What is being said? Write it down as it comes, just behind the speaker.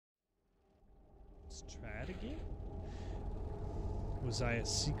Let's try it again. Was I a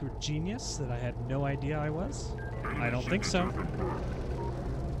secret genius that I had no idea I was? I don't think so.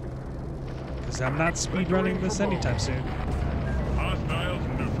 Because I'm not speedrunning this anytime soon. Hostiles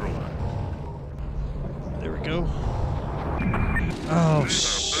neutralized. There we go. Oh,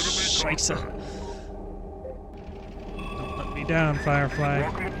 scheisse. Don't let me down, Firefly.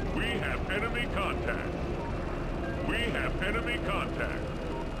 We have enemy contact. We have enemy contact.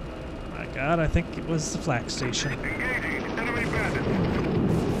 My God, I think it was the flak station. Engaging enemy bandits.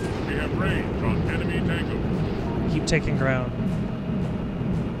 We have range on enemy tango. Keep taking ground.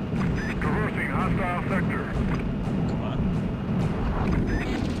 Traversing hostile sector. Come on.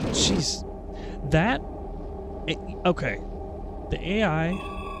 Jeez. That... Okay. The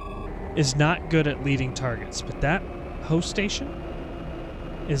AI is not good at leading targets, but that host station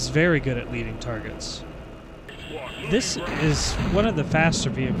is very good at leading targets. This is one of the faster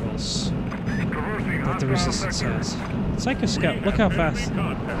vehicles that the Resistance has. It's like a scout. Look how fast.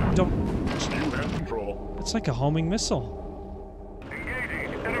 Don't... It's like a homing missile.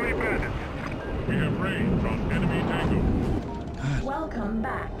 Engaging enemy bandits. We have range on enemy tango. God. Welcome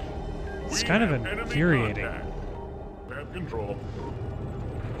back. It's kind of infuriating. Have control.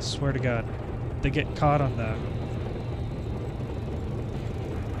 I swear to God. They get caught on the...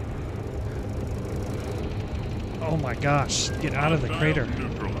 Oh my gosh. Get out of the crater.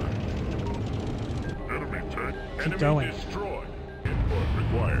 Keep going.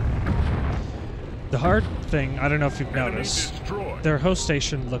 The hard thing, I don't know if you've noticed, their host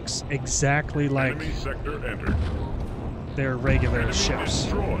station looks exactly like their regular ships.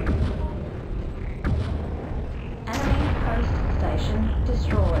 Enemy host station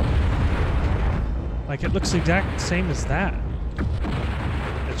destroyed. Like, it looks the exact same as that.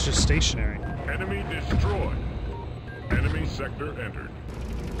 It's just stationary. Enemy destroyed. Enemy sector entered.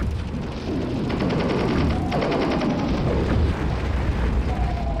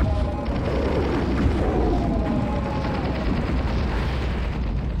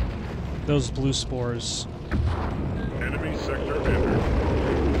 Those blue spores. Enemy sector entered.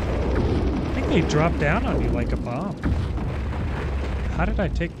 I think they drop down on you like a bomb. How did I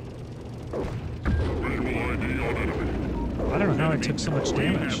take... I don't know how I took so much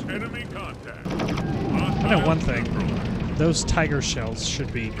damage. Enemy contact. I know one thing. Those tiger shells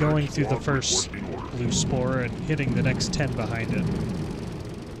should be going through the first blue spore and hitting the next 10 behind it.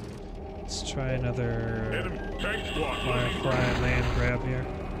 Let's try another Firefly land grab here.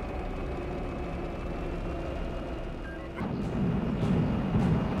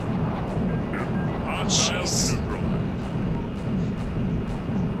 Jeez.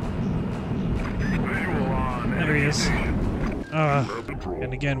 There he is.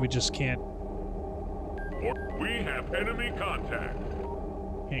 And again, we just can't. We have enemy contact.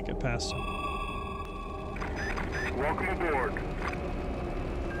 Can't get past him. Welcome aboard.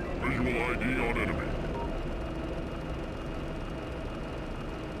 Visual ID on enemy.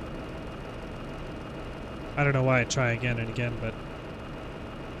 I don't know why I try again and again, but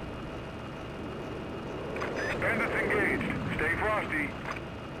Bandits engaged. Stay frosty.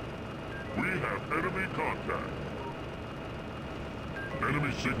 We have enemy contact.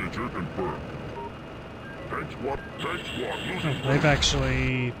 Enemy signature confirmed. Tank squad losing. they've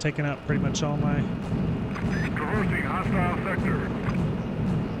actually taken out pretty much all my... Traversing hostile sector.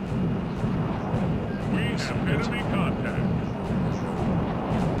 We have enemy contact.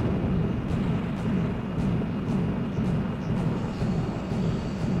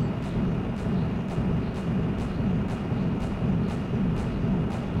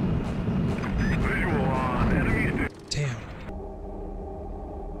 Visual on enemy. Damn.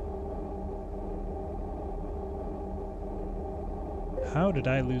 How did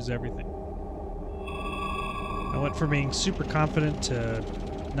I lose everything? I went from being super confident to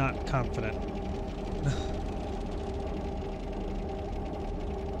not confident.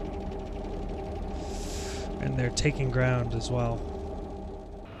 And they're taking ground as well.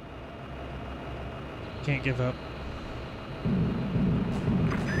 Can't give up.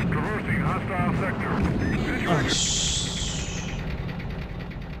 Traversing hostile sector. Oh,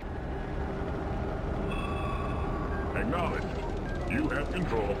 Acknowledged. You have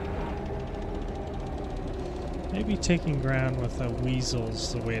control. maybe taking ground with a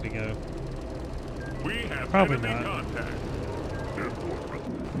weasel's the way to go. We have Probably enemy not. contact.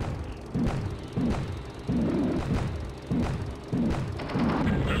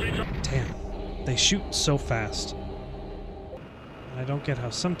 Damn, they shoot so fast. I don't get how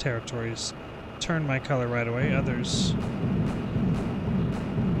some territories turn my color right away, others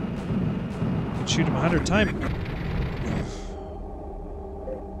can shoot them 100 times.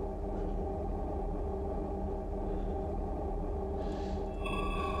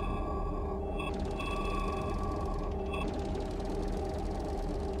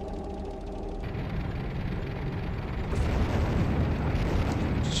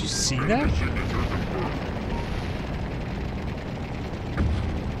 see that?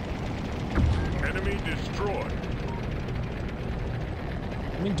 Enemy destroyed.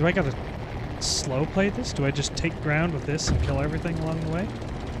 I mean, do I gotta slow play this? Do I just take ground with this and kill everything along the way?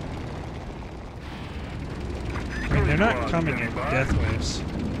 I mean, they're not coming in death waves.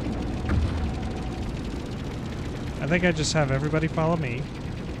 I think I just have everybody follow me.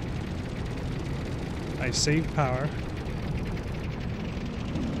 I save power.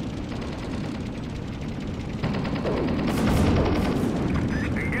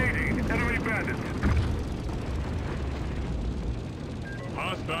 Engaging enemy bandits.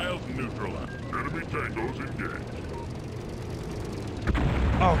 Hostiles neutralized. Enemy tangos engaged.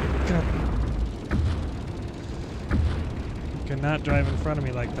 Oh, God. You cannot drive in front of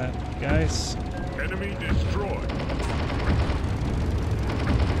me like that, guys. Enemy destroyed.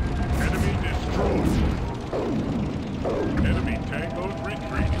 Enemy destroyed. Enemy tangos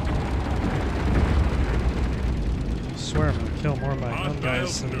retreating. I swear I'm gonna kill more of my own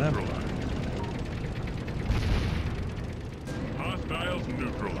guys than them. Hostiles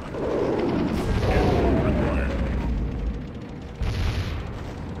neutralized. Input required.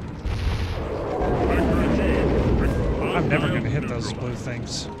 Vector achieved. I'm never gonna hit Hostiles those blue neutralized.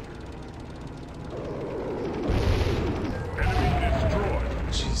 things. Enemy destroyed.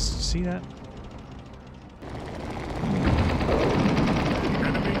 Jeez, see that?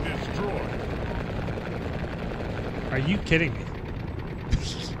 Enemy destroyed. Are you kidding me?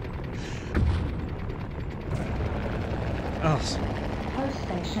 Oh, Host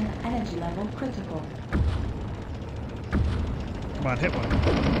station energy level critical. come on, hit one.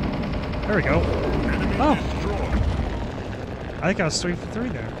 There we go. Enemy Oh. destroyed. I think I was 3 for 3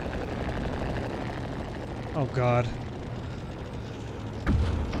 there. Oh, God.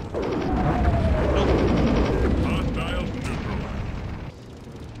 Hostiles neutralized.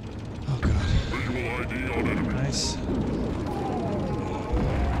 Oh, God. Visual ID on enemy. Nice.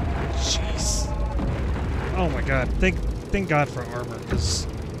 Jeez. Oh, my God. Thank God for armor, because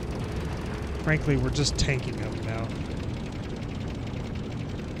frankly, we're just tanking them now.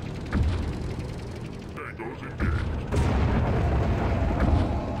 Tangos engaged.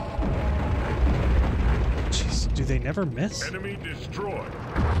 Jeez, do they never miss? Enemy destroyed.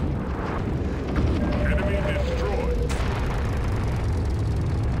 Enemy destroyed.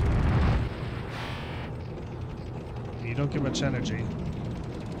 You don't get much energy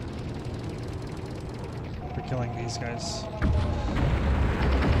for killing these guys.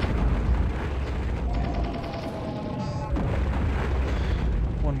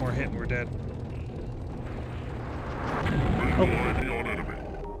 One more hit and we're dead. Visual ID on enemy.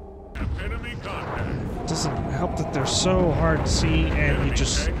 Enemy contact. Doesn't help that they're so hard to see and Enemy you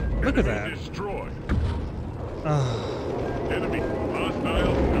just tank. look at Enemy that. destroyed. Ugh. Enemy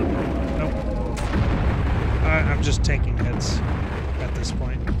hostiles neutralized. Nope. I'm just taking hits at this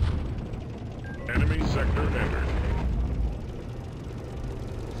point. Enemy sector entered.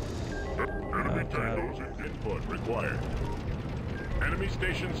 Enemy God. tangos input required. Enemy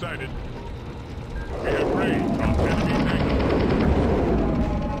station sighted. We have range on enemy tango.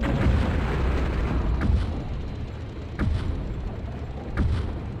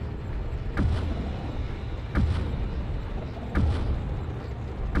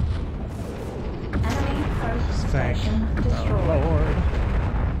 Enemy host Thank station the destroyed. Lord.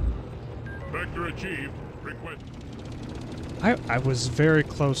 Vector achieved. Request. I was very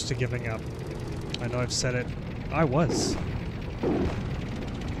close to giving up. I know I've said it. I was.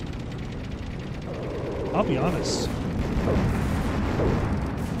 I'll be honest.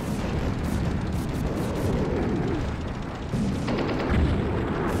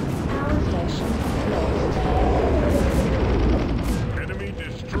 Power station lost. Enemy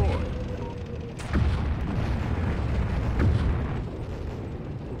destroyed.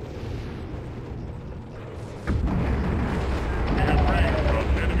 We have range on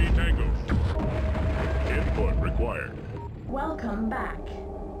enemy tango. Input required. Welcome back.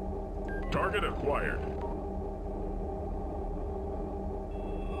 Target acquired.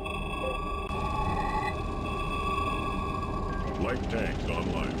 Light tanks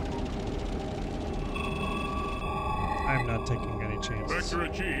online. I'm not taking any chances. Vector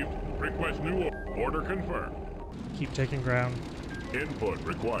achieved. Request new order confirmed. Keep taking ground. Input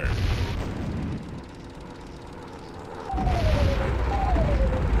required.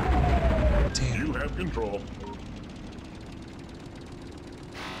 Damn. You have control.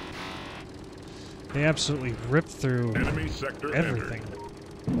 They absolutely ripped through Enemy sector everything. entered.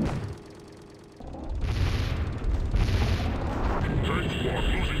 Tank squad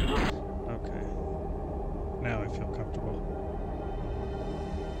losing ground. Okay. Now I feel comfortable.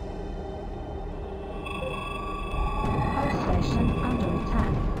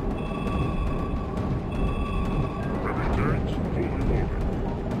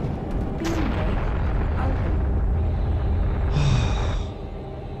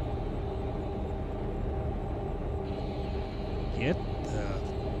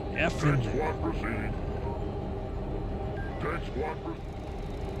 effing. Squad proceed. Tank squad proceed.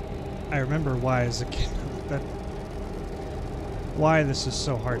 I remember why as a kid that why this is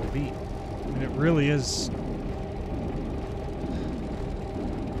so hard to beat. I mean, it really is.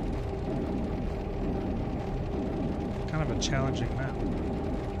 Kind of a challenging map.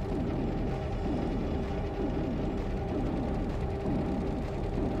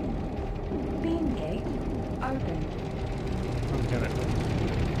 Beam gate open. I'll get it.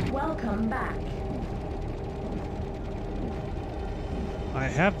 Welcome back. I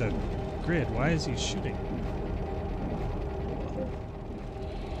have the grid. Why is he shooting?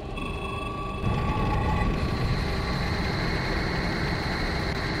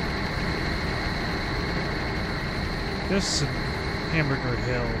 This and Hamburger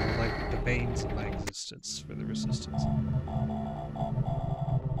Hill are like the banes of my existence for the Resistance.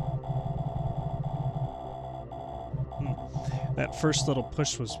 That first little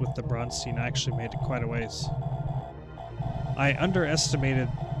push was with the Bronstein. I actually made it quite a ways. I underestimated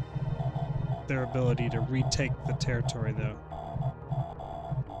their ability to retake the territory, though.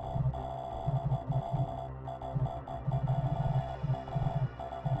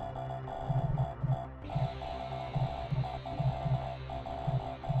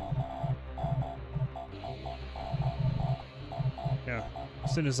 Yeah,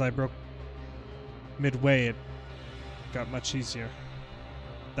 as soon as I broke midway, it got much easier.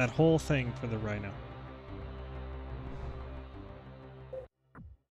 That whole thing for the Rhino.